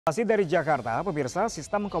Masih dari Jakarta, pemirsa,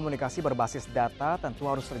 sistem komunikasi berbasis data tentu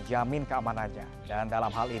harus terjamin keamanannya. Dan dalam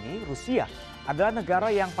hal ini, Rusia adalah negara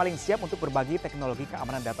yang paling siap untuk berbagi teknologi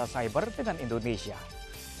keamanan data cyber dengan Indonesia.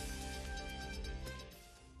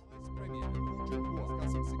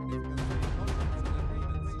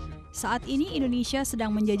 Saat ini Indonesia sedang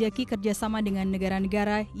menjajaki kerjasama dengan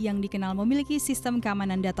negara-negara yang dikenal memiliki sistem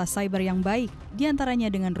keamanan data cyber yang baik, diantaranya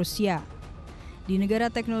dengan Rusia. Di negara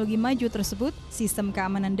teknologi maju tersebut, sistem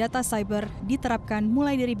keamanan data cyber diterapkan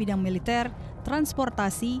mulai dari bidang militer,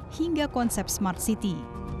 transportasi, hingga konsep smart city.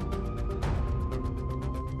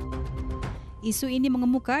 Isu ini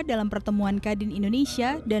mengemuka dalam pertemuan Kadin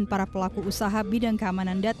Indonesia dan para pelaku usaha bidang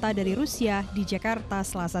keamanan data dari Rusia di Jakarta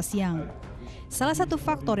Selasa siang. Salah satu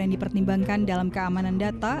faktor yang dipertimbangkan dalam keamanan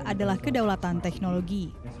data adalah kedaulatan teknologi.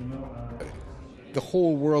 The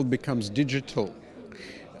whole world becomes digital.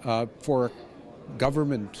 For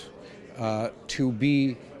government to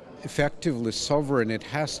be effectively sovereign, it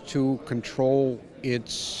has to control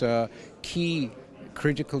its key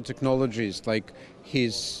critical technologies like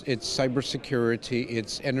its cybersecurity,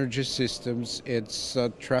 its energy systems, its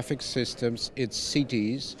traffic systems, its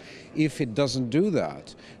cities. If it doesn't do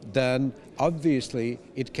that, then obviously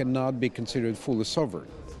it cannot be considered fully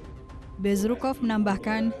sovereign. Bezrukov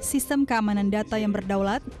menambahkan, sistem keamanan data yang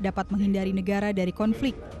berdaulat dapat menghindari negara dari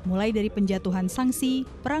konflik, mulai dari penjatuhan sanksi,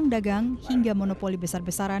 perang dagang, hingga monopoli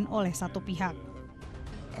besar-besaran oleh satu pihak.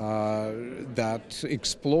 That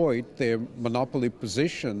exploit their monopoly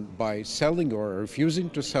position by selling or refusing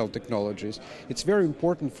to sell technologies. It's very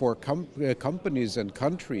important for companies and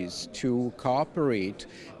countries to cooperate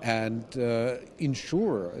and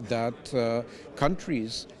ensure that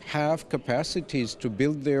countries have capacities to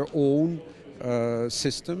build their own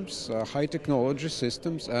systems, high technology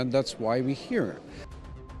systems, and that's why we're here.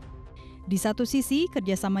 Di satu sisi,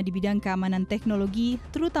 kerjasama di bidang keamanan teknologi,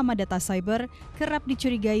 terutama data cyber, kerap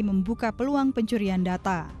dicurigai membuka peluang pencurian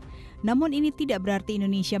data. Namun ini tidak berarti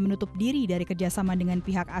Indonesia menutup diri dari kerjasama dengan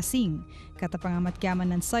pihak asing, kata pengamat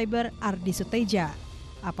keamanan cyber Ardi Suteja.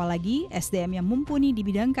 Apalagi SDM yang mumpuni di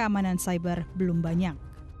bidang keamanan cyber belum banyak.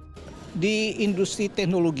 Di industri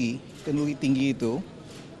teknologi tinggi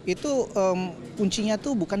itu kuncinya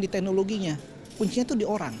tuh bukan di teknologinya, kuncinya tuh di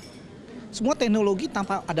orang. Semua teknologi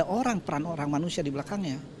tanpa ada peran orang manusia di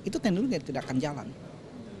belakangnya, itu teknologi tidak akan jalan.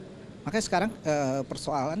 Makanya sekarang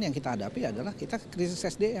persoalan yang kita hadapi adalah kita krisis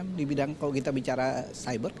SDM di bidang, kalau kita bicara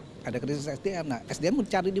cyber, ada krisis SDM. Nah, SDM mau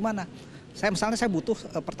cari di mana? Saya butuh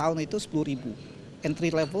per tahun itu 10.000 entry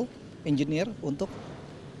level engineer untuk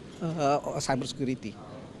cyber security.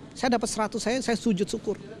 Saya dapat 100, saya sujud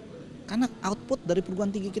syukur. Karena output dari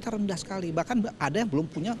perguruan tinggi kita rendah sekali, bahkan ada yang belum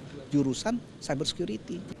punya jurusan cyber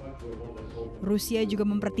security. Rusia juga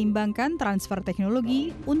mempertimbangkan transfer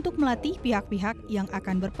teknologi untuk melatih pihak-pihak yang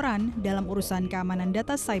akan berperan dalam urusan keamanan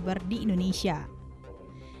data cyber di Indonesia.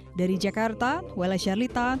 Dari Jakarta, Wela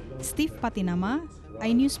Syarlita, Steve Patinama,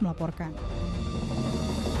 iNews melaporkan.